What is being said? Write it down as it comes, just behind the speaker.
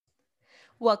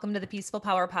Welcome to the Peaceful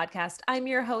Power Podcast. I'm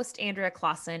your host, Andrea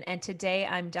Clausen, and today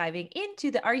I'm diving into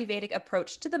the Ayurvedic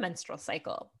approach to the menstrual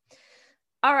cycle.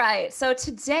 All right, so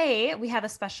today we have a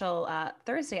special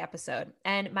Thursday episode,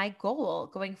 and my goal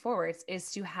going forwards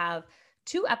is to have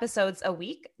 2 episodes a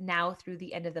week now through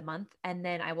the end of the month, and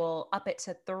then I will up it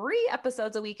to 3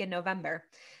 episodes a week in November.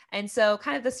 And so,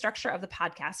 kind of the structure of the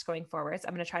podcast going forwards,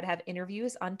 I'm going to try to have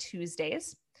interviews on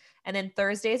Tuesdays. And then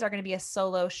Thursdays are going to be a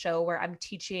solo show where I'm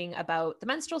teaching about the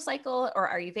menstrual cycle or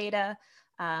Ayurveda,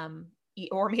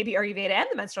 or maybe Ayurveda and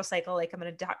the menstrual cycle, like I'm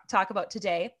going to talk about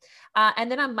today. And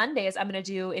then on Mondays, I'm going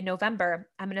to do in November,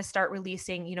 I'm going to start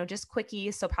releasing, just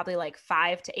quickies. So probably like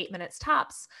 5 to 8 minutes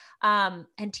tops, and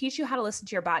teach you how to listen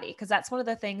to your body. Cause that's one of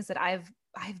the things that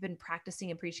I've been practicing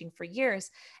and preaching for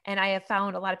years. And I have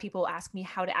found a lot of people ask me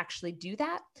how to actually do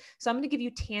that. So I'm going to give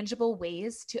you tangible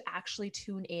ways to actually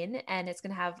tune in, and it's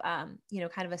going to have,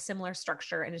 kind of a similar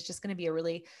structure. And it's just going to be a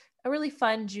really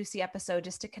fun, juicy episode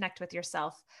just to connect with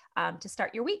yourself, to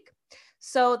start your week.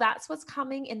 So that's what's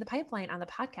coming in the pipeline on the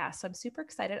podcast. So I'm super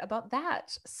excited about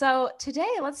that. So today,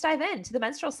 let's dive into the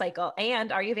menstrual cycle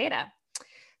and Ayurveda.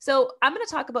 So I'm going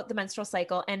to talk about the menstrual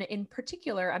cycle, and in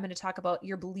particular, I'm going to talk about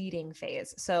your bleeding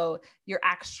phase. So your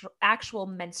actual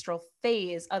menstrual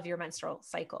phase of your menstrual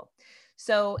cycle.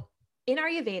 So in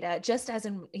Ayurveda, just as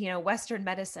in, Western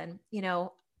medicine,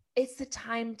 it's the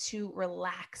time to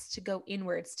relax, to go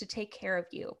inwards, to take care of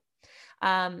you.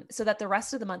 So that the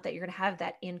rest of the month that you're going to have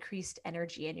that increased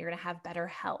energy and you're going to have better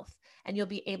health, and you'll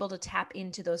be able to tap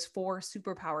into those 4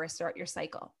 superpowers throughout your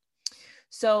cycle.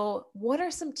 So what are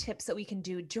some tips that we can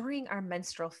do during our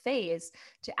menstrual phase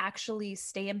to actually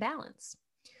stay in balance?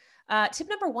 Tip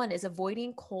number 1 is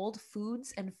avoiding cold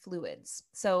foods and fluids.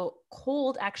 So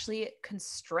cold actually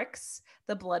constricts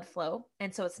the blood flow,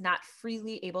 and so it's not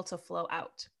freely able to flow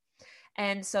out.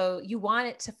 And so you want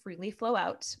it to freely flow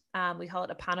out. We call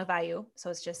it apanavayu. So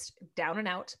it's just down and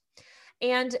out.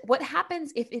 And what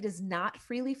happens if it is not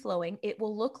freely flowing, it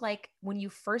will look like when you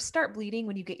first start bleeding,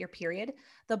 when you get your period,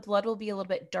 the blood will be a little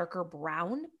bit darker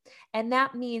brown. And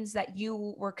that means that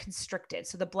you were constricted.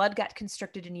 So the blood got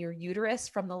constricted in your uterus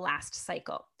from the last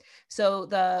cycle. So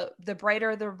the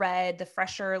brighter the red, the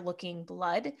fresher looking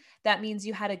blood, that means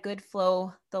you had a good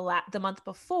flow the month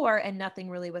before and nothing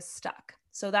really was stuck.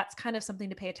 So that's kind of something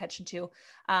to pay attention to,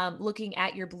 looking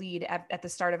at your bleed at the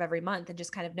start of every month and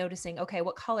just kind of noticing, okay,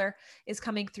 what color is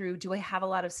coming through? Do I have a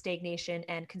lot of stagnation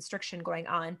and constriction going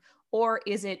on, or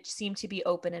is it seem to be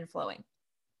open and flowing?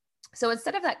 So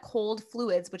instead of that cold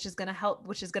fluids, which is going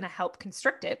to help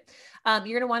constrict it,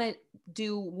 you're going to want to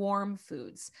do warm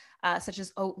foods, such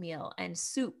as oatmeal and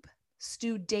soup,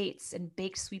 stewed dates, and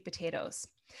baked sweet potatoes.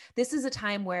 This is a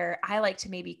time where I like to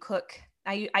maybe cook.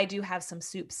 I do have some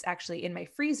soups actually in my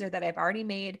freezer that I've already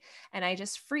made, and I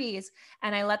just freeze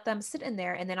and I let them sit in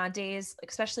there. And then on days,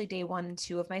 especially day 1 and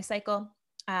 2 of my cycle,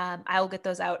 I'll get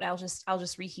those out. I'll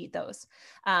just reheat those.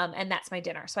 And that's my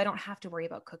dinner. So I don't have to worry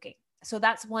about cooking. So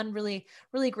that's one really,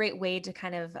 really great way to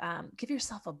kind of give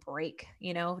yourself a break,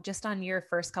 just on your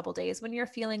first couple days when you're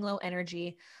feeling low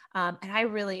energy. And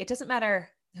it doesn't matter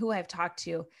who I've talked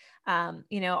to,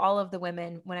 all of the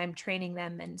women when I'm training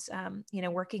them and,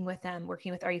 working with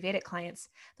Ayurvedic clients,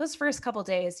 those first couple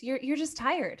days, you're just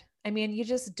tired. I mean, you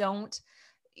just don't,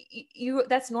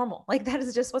 that's normal. Like that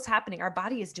is just what's happening. Our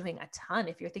body is doing a ton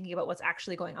if you're thinking about what's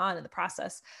actually going on in the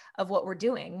process of what we're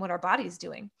doing, what our body is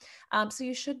doing. So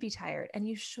you should be tired and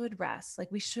you should rest. Like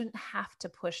we shouldn't have to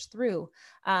push through.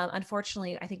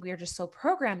 Unfortunately, I think we are just so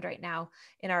programmed right now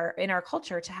in our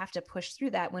culture to have to push through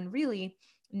that, when really,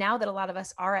 now that a lot of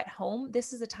us are at home,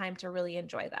 this is a time to really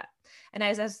enjoy that. And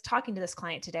as I was talking to this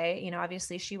client today,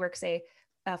 obviously she works a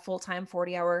full-time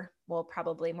 40-hour, well,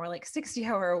 probably more like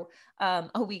 60-hour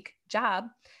a week job.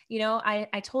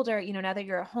 I told her, now that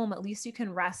you're at home, at least you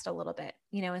can rest a little bit,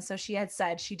 and so she had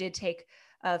said she did take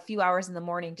a few hours in the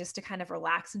morning just to kind of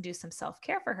relax and do some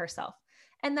self-care for herself.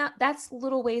 And that's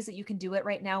little ways that you can do it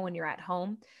right now when you're at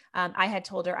home. I had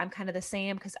told her I'm kind of the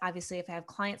same, because obviously if I have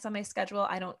clients on my schedule,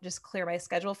 I don't just clear my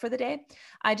schedule for the day.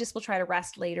 I just will try to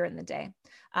rest later in the day.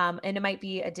 And it might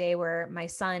be a day where my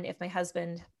son, if my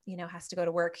husband, has to go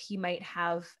to work, he might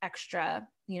have extra,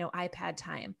 iPad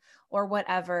time or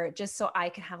whatever, just so I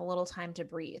can have a little time to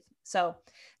breathe. So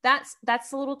that's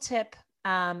a little tip.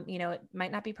 It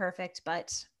might not be perfect,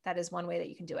 but that is one way that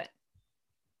you can do it.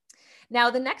 Now,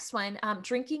 the next one,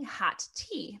 drinking hot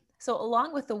tea. So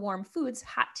along with the warm foods,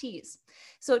 hot teas.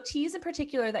 So teas in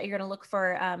particular that you're going to look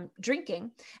for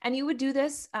drinking, and you would do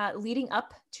this leading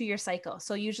up to your cycle.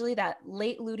 So usually that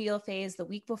late luteal phase, the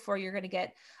week before you're going to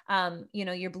get,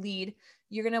 your bleed,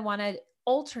 you're going to want to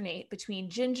alternate between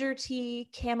ginger tea,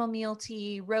 chamomile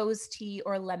tea, rose tea,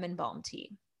 or lemon balm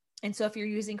tea. And so if you're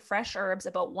using fresh herbs,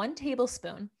 about 1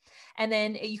 tablespoon, and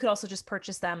then you could also just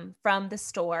purchase them from the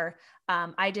store.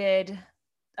 I did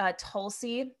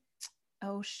Tulsi.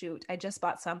 Oh shoot, I just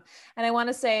bought some. And I want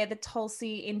to say the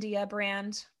Tulsi India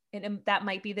brand, that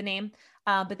might be the name.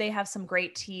 But they have some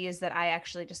great teas that I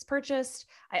actually just purchased.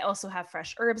 I also have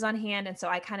fresh herbs on hand. And so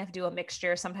I kind of do a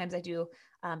mixture. Sometimes I do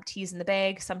teas in the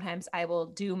bag. Sometimes I will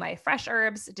do my fresh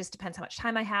herbs. It just depends how much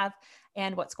time I have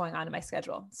and what's going on in my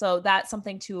schedule. So that's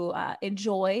something to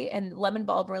enjoy. And lemon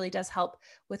balm really does help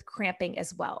with cramping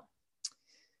as well.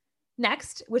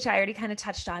 Next, which I already kind of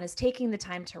touched on, is taking the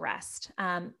time to rest.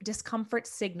 Discomfort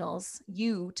signals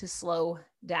you to slow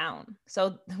down.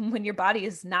 So when your body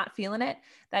is not feeling it,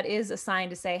 that is a sign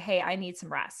to say, hey, I need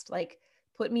some rest. Like,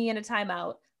 put me in a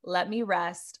timeout, let me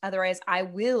rest. Otherwise, I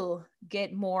will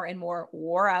get more and more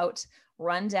wore out,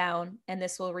 run down, and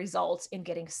this will result in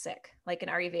getting sick. Like in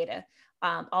Ayurveda,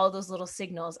 all of those little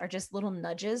signals are just little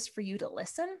nudges for you to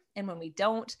listen. And when we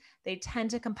don't, they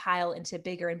tend to compile into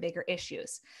bigger and bigger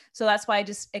issues. So that's why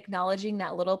just acknowledging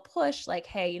that little push, like,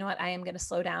 hey, you know what? I am going to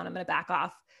slow down. I'm going to back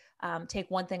off,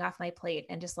 take one thing off my plate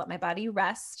and just let my body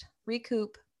rest,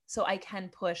 recoup, so I can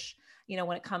push,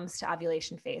 when it comes to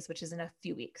ovulation phase, which is in a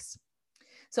few weeks.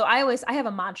 So I have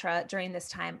a mantra during this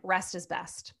time: rest is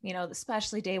best,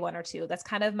 especially day 1 or 2. That's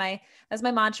my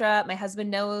mantra. My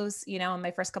husband knows, in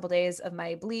my first couple of days of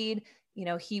my bleed,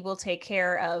 he will take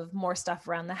care of more stuff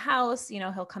around the house.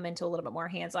 He'll come into a little bit more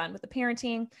hands-on with the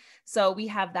parenting. So we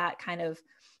have that kind of,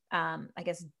 I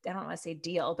guess, I don't want to say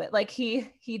deal, but like he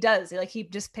does, like he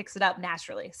just picks it up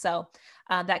naturally. So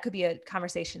that could be a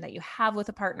conversation that you have with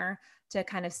a partner to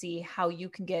kind of see how you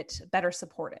can get better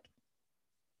supported.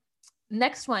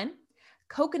 Next one,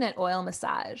 coconut oil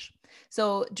massage.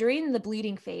 So during the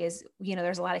bleeding phase,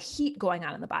 there's a lot of heat going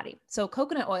on in the body. So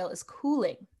coconut oil is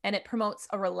cooling and it promotes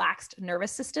a relaxed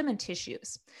nervous system and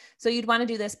tissues. So you'd want to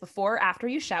do this before or after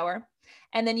you shower.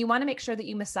 And then you want to make sure that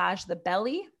you massage the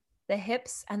belly, the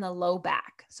hips, and the low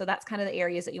back. So that's kind of the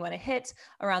areas that you want to hit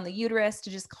around the uterus to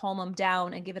just calm them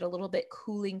down and give it a little bit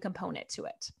cooling component to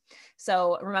it.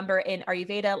 So remember, in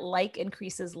Ayurveda, like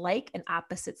increases like and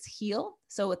opposites heal.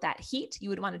 So with that heat, you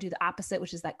would want to do the opposite,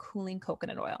 which is that cooling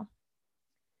coconut oil.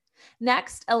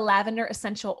 Next, a lavender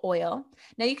essential oil.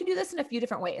 Now you can do this in a few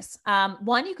different ways.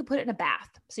 One, you could put it in a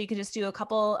bath. So you can just do a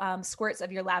couple squirts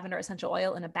of your lavender essential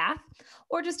oil in a bath,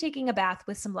 or just taking a bath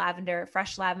with some lavender,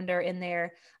 fresh lavender in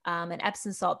there, an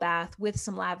Epsom salt bath with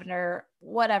some lavender,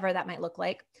 whatever that might look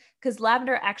like. Because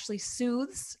lavender actually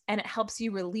soothes and it helps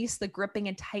you release the gripping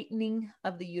and tightening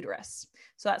of the uterus.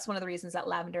 So that's one of the reasons that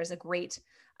lavender is a great,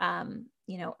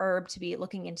 herb to be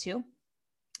looking into.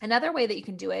 Another way that you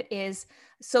can do it is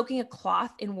soaking a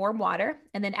cloth in warm water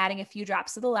and then adding a few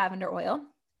drops of the lavender oil.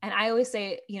 And I always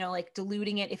say, like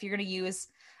diluting it. If you're going to use,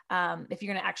 if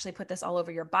you're going to actually put this all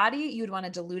over your body, you would want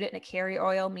to dilute it in a carrier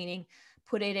oil, meaning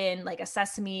put it in like a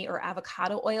sesame or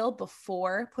avocado oil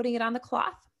before putting it on the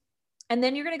cloth. And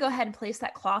then you're going to go ahead and place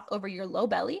that cloth over your low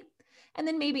belly and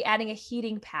then maybe adding a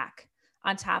heating pack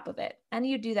on top of it. And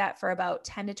you do that for about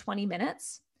 10 to 20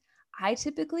 minutes. I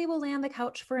typically will lay on the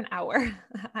couch for an hour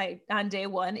on day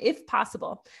 1, if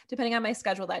possible, depending on my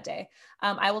schedule that day.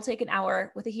 I will take an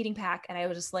hour with a heating pack and I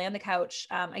will just lay on the couch.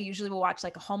 I usually will watch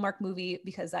like a Hallmark movie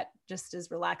because that just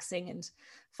is relaxing and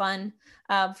fun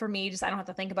for me. Just I don't have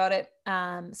to think about it.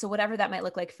 So whatever that might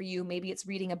look like for you, maybe it's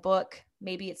reading a book,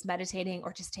 maybe it's meditating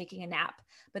or just taking a nap.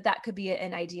 But that could be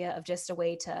an idea of just a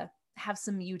way to have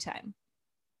some you time.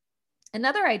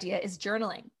 Another idea is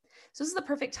journaling. So this is the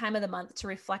perfect time of the month to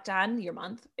reflect on your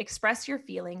month, express your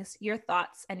feelings, your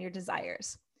thoughts, and your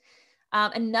desires.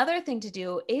 Another thing to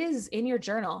do is in your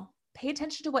journal, pay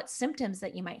attention to what symptoms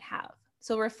that you might have.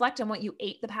 So reflect on what you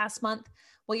ate the past month,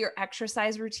 what your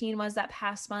exercise routine was that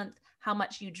past month, how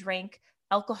much you drank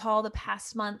alcohol the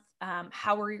past month,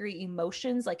 how were your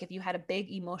emotions? Like if you had a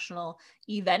big emotional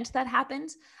event that happened,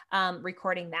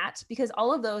 recording that, because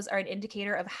all of those are an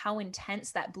indicator of how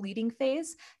intense that bleeding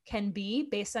phase can be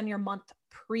based on your month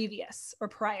previous or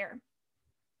prior.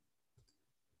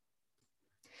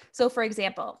 So for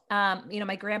example,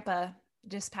 my grandpa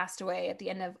just passed away at the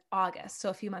end of August, so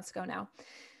a few months ago now.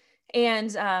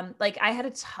 And I had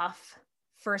a tough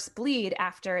first bleed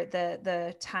after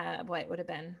the time, what would have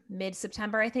been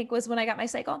mid-September, I think was when I got my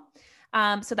cycle.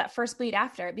 So that first bleed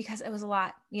after, because it was a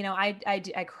lot,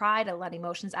 I cried, I let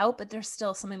emotions out, but there's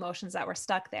still some emotions that were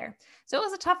stuck there. So it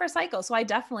was a tougher cycle. So I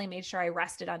definitely made sure I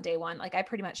rested on day one. Like I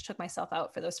pretty much took myself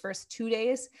out for those first 2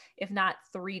 days, if not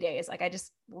 3 days. Like I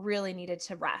just really needed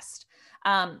to rest.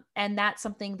 And that's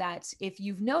something that if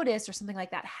you've noticed or something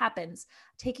like that happens,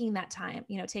 taking that time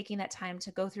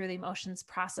to go through the emotions,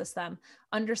 process them,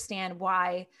 understand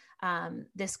why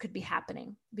this could be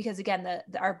happening. Because again,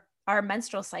 our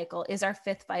menstrual cycle is our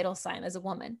fifth vital sign as a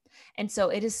woman. And so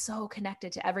it is so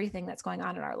connected to everything that's going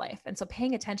on in our life. And so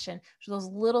paying attention to those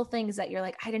little things that you're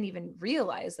like, I didn't even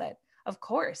realize that, of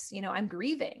course, I'm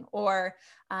grieving, or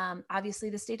obviously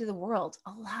the state of the world.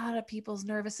 A lot of people's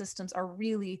nervous systems are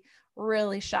really,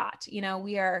 really shot.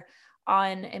 We are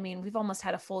we've almost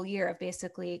had a full year of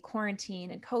basically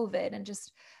quarantine and COVID and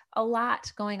just a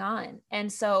lot going on. And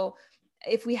so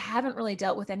if we haven't really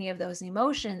dealt with any of those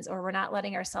emotions, or we're not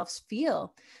letting ourselves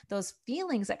feel those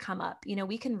feelings that come up,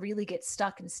 we can really get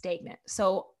stuck and stagnant.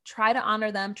 So try to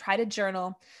honor them, try to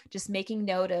journal, just making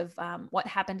note of what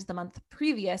happened the month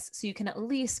previous. So you can at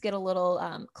least get a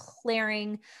little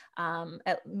clearing,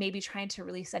 maybe trying to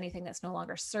release anything that's no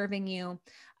longer serving you.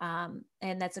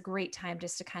 And that's a great time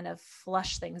just to kind of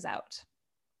flush things out.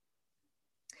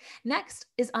 Next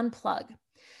is unplug.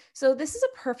 So this is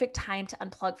a perfect time to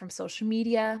unplug from social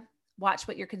media, watch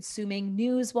what you're consuming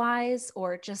news-wise,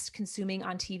 or just consuming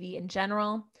on TV in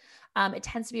general. It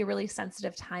tends to be a really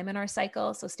sensitive time in our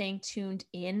cycle. So staying tuned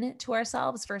in to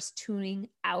ourselves versus tuning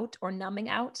out or numbing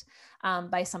out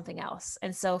by something else.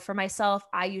 And so for myself,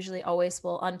 I usually always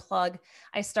will unplug.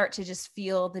 I start to just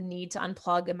feel the need to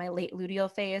unplug in my late luteal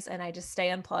phase, and I just stay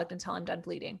unplugged until I'm done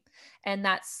bleeding. And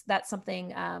that's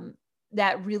something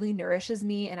that really nourishes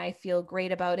me, and I feel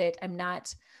great about it. I'm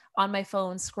not on my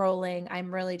phone scrolling.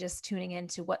 I'm really just tuning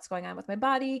into what's going on with my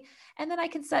body. And then I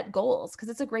can set goals, because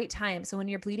it's a great time. So when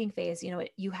you're bleeding phase,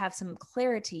 you have some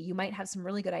clarity, you might have some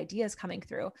really good ideas coming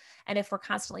through. And if we're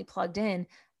constantly plugged in,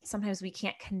 sometimes we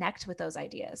can't connect with those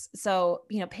ideas. So,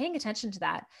 paying attention to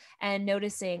that and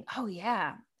noticing, oh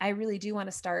yeah, I really do want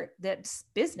to start this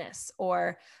business,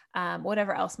 or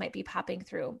whatever else might be popping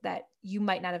through that you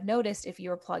might not have noticed if you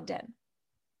were plugged in.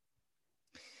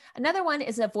 Another one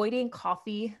is avoiding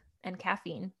coffee and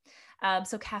caffeine.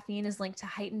 So caffeine is linked to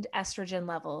heightened estrogen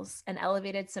levels and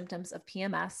elevated symptoms of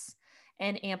PMS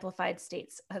and amplified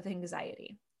states of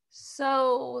anxiety.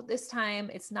 So this time,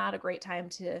 it's not a great time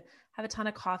to have a ton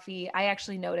of coffee. I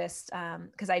actually noticed,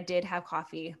 because I did have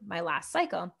coffee my last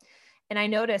cycle, and I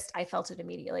noticed I felt it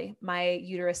immediately. My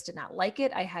uterus did not like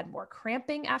it. I had more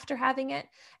cramping after having it.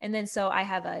 And then so I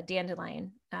have a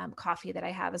dandelion coffee that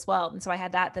I have as well. And so I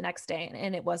had that the next day,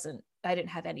 and I didn't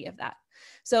have any of that.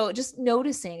 So just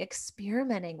noticing,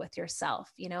 experimenting with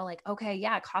yourself, like, okay,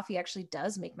 yeah, coffee actually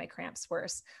does make my cramps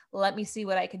worse. Let me see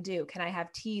what I can do. Can I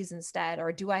have teas instead?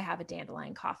 Or do I have a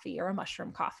dandelion coffee or a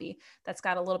mushroom coffee that's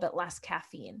got a little bit less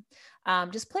caffeine?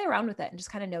 Just play around with it and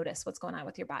just kind of notice what's going on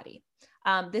with your body.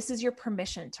 This is your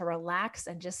permission to relax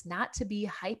and just not to be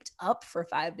hyped up for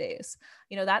 5 days.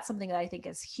 That's something that I think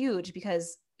is huge,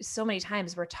 because so many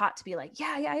times we're taught to be like,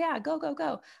 yeah,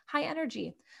 go, high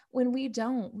energy. When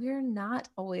we're not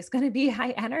always going to be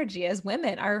high energy as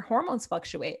women. Our hormones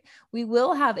fluctuate. We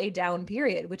will have a down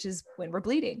period, which is when we're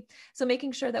bleeding. So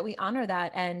making sure that we honor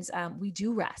that, and we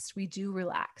do rest, we do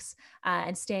relax,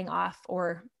 and staying off,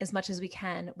 or as much as we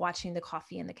can, watching the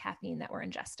coffee and the caffeine that we're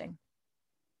ingesting.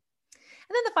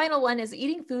 And then the final one is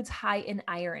eating foods high in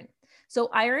iron. So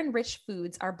iron-rich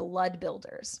foods are blood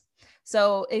builders.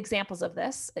 So examples of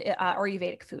this,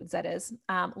 Ayurvedic foods, that is,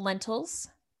 lentils,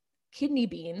 kidney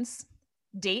beans,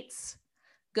 dates,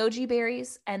 goji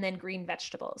berries, and then green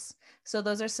vegetables. So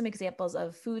those are some examples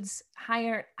of foods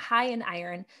high in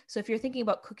iron. So if you're thinking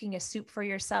about cooking a soup for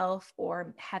yourself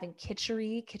or having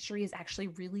khichdi is actually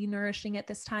really nourishing at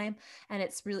this time. And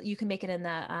it's really, you can make it in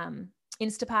the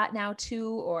Instapot now too,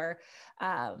 or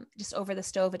just over the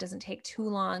stove. It doesn't take too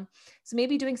long. So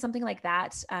maybe doing something like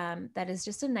that, that is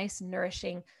just a nice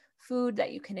nourishing food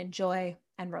that you can enjoy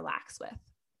and relax with.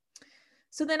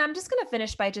 So then I'm just going to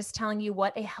finish by just telling you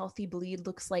what a healthy bleed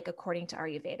looks like according to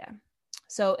Ayurveda.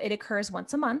 So it occurs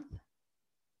once a month.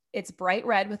 It's bright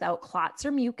red without clots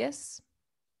or mucus.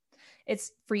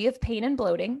 It's free of pain and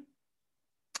bloating.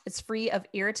 It's free of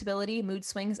irritability, mood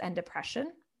swings, and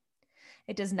depression.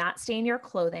 It does not stain your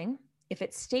clothing. If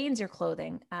it stains your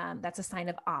clothing, that's a sign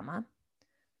of ama,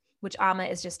 which ama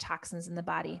is just toxins in the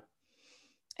body.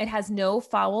 It has no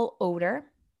foul odor.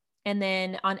 And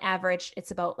then on average,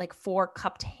 it's about like 4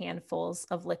 cupped handfuls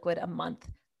of liquid a month.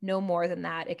 No more than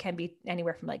that. It can be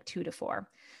anywhere from like 2 to 4.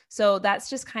 So that's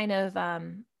just kind of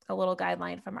a little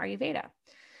guideline from Ayurveda.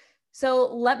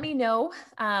 So let me know,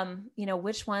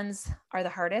 which ones are the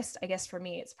hardest. I guess for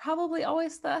me, it's probably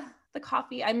always the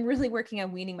coffee. I'm really working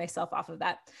on weaning myself off of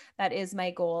that. That is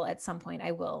my goal. At some point,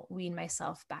 I will wean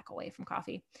myself back away from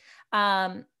coffee.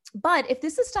 But if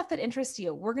this is stuff that interests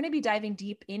you, we're going to be diving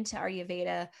deep into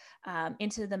Ayurveda,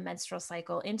 into the menstrual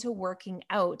cycle, into working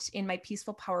out in my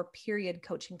Peaceful Power Period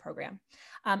coaching program.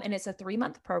 And it's a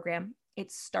 3-month program.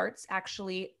 It starts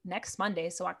actually next Monday,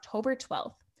 so October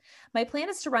 12th. My plan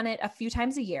is to run it a few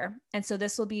times a year. And so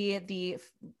this will be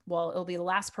it'll be the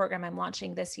last program I'm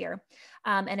launching this year.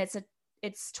 And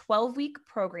it's 12-week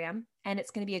program, and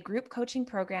it's going to be a group coaching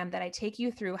program that I take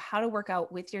you through how to work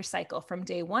out with your cycle from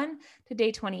day 1 to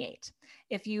day 28.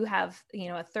 If you have,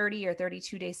 a 30 or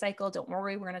 32 day cycle, don't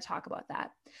worry, we're going to talk about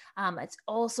that. It's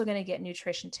also going to get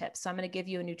nutrition tips. So I'm going to give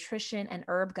you a nutrition and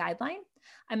herb guideline.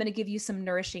 I'm going to give you some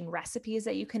nourishing recipes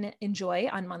that you can enjoy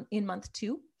in month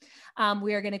 2.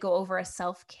 We are going to go over a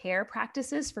self-care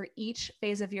practices for each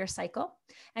phase of your cycle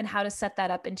and how to set that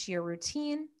up into your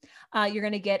routine. You're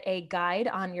going to get a guide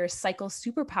on your cycle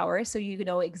superpower, so you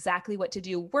know exactly what to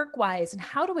do work-wise and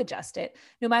how to adjust it,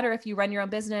 no matter if you run your own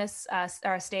business,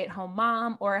 are a stay-at-home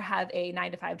mom, or have a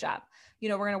 9-to-5 job.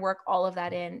 We're going to work all of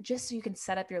that in just so you can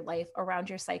set up your life around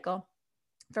your cycle.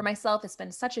 For myself, it's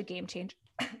been such a game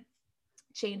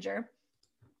changer.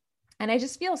 And I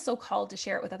just feel so called to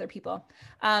share it with other people.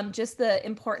 Just the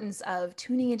importance of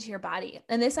tuning into your body.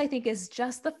 And this, I think, is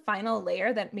just the final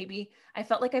layer that maybe I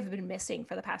felt like I've been missing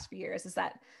for the past few years, is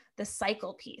that the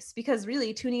cycle piece, because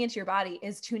really tuning into your body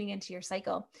is tuning into your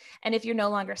cycle. And if you're no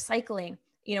longer cycling,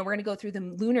 we're going to go through the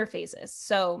lunar phases.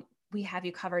 So we have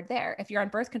you covered there. If you're on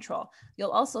birth control,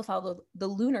 you'll also follow the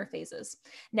lunar phases.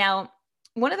 Now,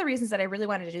 one of the reasons that I really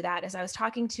wanted to do that is I was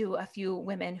talking to a few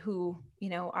women who,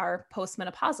 are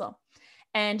postmenopausal,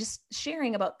 and just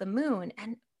sharing about the moon,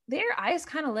 and their eyes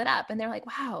kind of lit up, and they're like,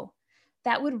 wow,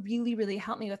 that would really, really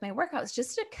help me with my workouts,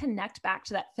 just to connect back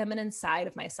to that feminine side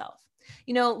of myself.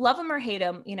 Love them or hate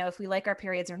them, if we like our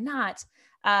periods or not,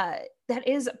 that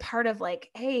is part of like,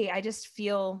 hey, I just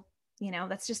feel,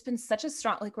 that's just been such a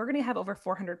strong, like we're going to have over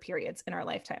 400 periods in our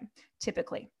lifetime,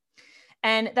 typically.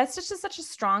 And that's just such a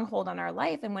stronghold on our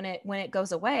life. And when it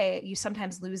goes away, you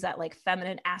sometimes lose that like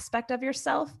feminine aspect of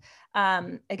yourself.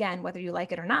 Again, whether you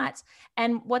like it or not.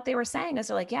 And what they were saying is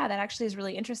they're like, yeah, that actually is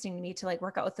really interesting to me to like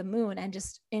work out with the moon and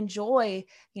just enjoy,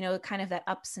 kind of that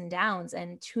ups and downs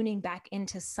and tuning back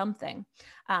into something,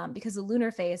 because the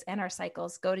lunar phase and our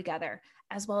cycles go together,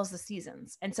 as well as the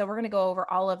seasons. And so we're going to go over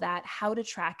all of that, how to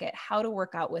track it, how to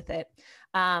work out with it.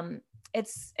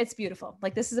 It's beautiful.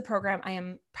 Like, this is a program I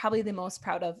am probably the most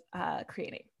proud of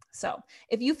creating. So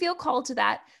if you feel called to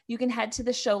that, you can head to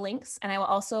the show links. And I will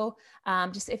also,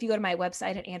 if you go to my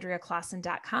website at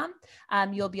AndreaClaassen.com,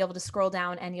 you'll be able to scroll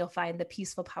down and you'll find the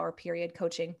Peaceful Power Period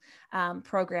coaching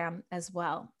program as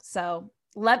well. So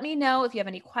let me know if you have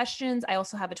any questions. I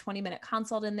also have a 20-minute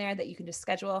consult in there that you can just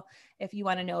schedule if you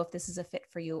want to know if this is a fit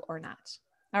for you or not.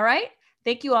 All right.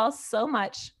 Thank you all so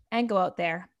much, and go out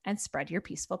there and spread your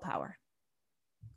peaceful power.